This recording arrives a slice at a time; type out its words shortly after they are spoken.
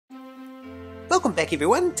Welcome back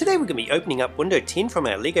everyone. Today we're going to be opening up window 10 from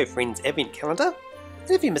our LEGO Friends Advent Calendar.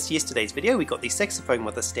 And if you missed yesterday's video, we got the saxophone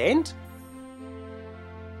with a stand.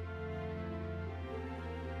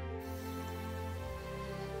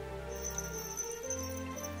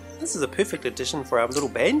 This is a perfect addition for our little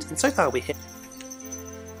band, and so far we have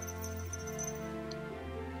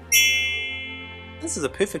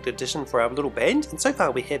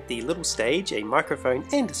the little stage, a microphone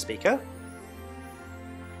and a speaker.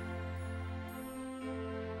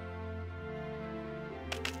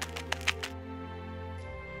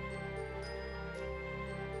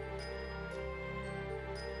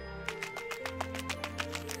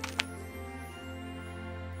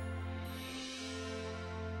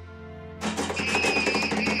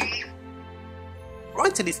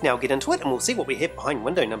 Right, so let's now get into it and we'll see what we have behind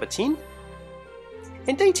window number 10.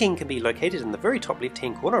 And day 10 can be located in the very top left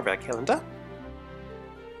hand corner of our calendar.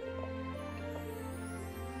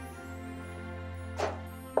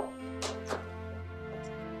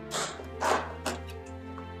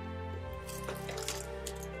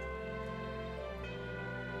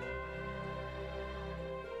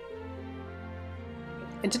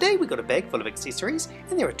 And today we got a bag full of accessories,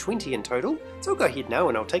 and there are 20 in total, so I'll go ahead now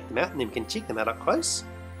and I'll take them out and then we can check them out up close.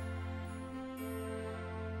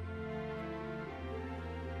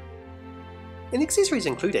 And the accessories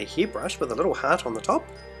include a hairbrush with a little heart on the top,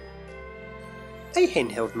 a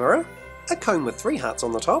handheld mirror, a comb with 3 hearts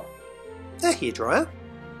on the top, a hairdryer,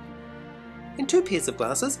 and 2 pairs of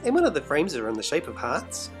glasses, and one of the frames are in the shape of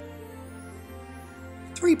hearts,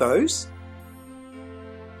 3 bows,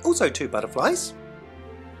 also 2 butterflies,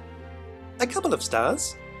 a couple of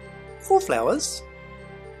stars, 4 flowers,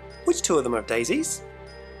 which 2 of them are daisies.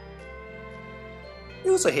 We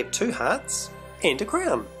also have 2 hearts and a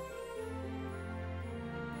crown.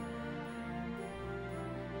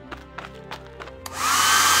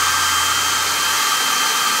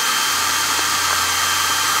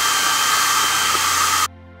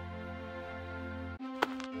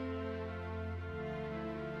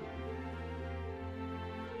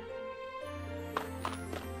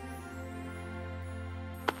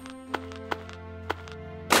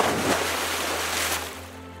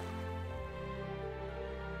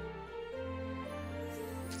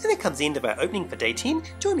 And that comes the end of our opening for day 10.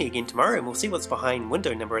 Join me again tomorrow and we'll see what's behind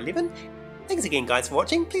window number 11. Thanks again guys for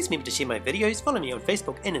watching. Please remember to share my videos, follow me on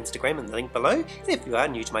Facebook and Instagram in the link below. And if you are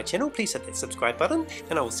new to my channel, please hit that subscribe button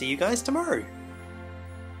and I will see you guys tomorrow.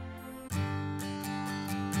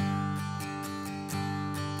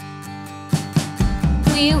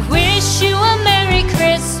 We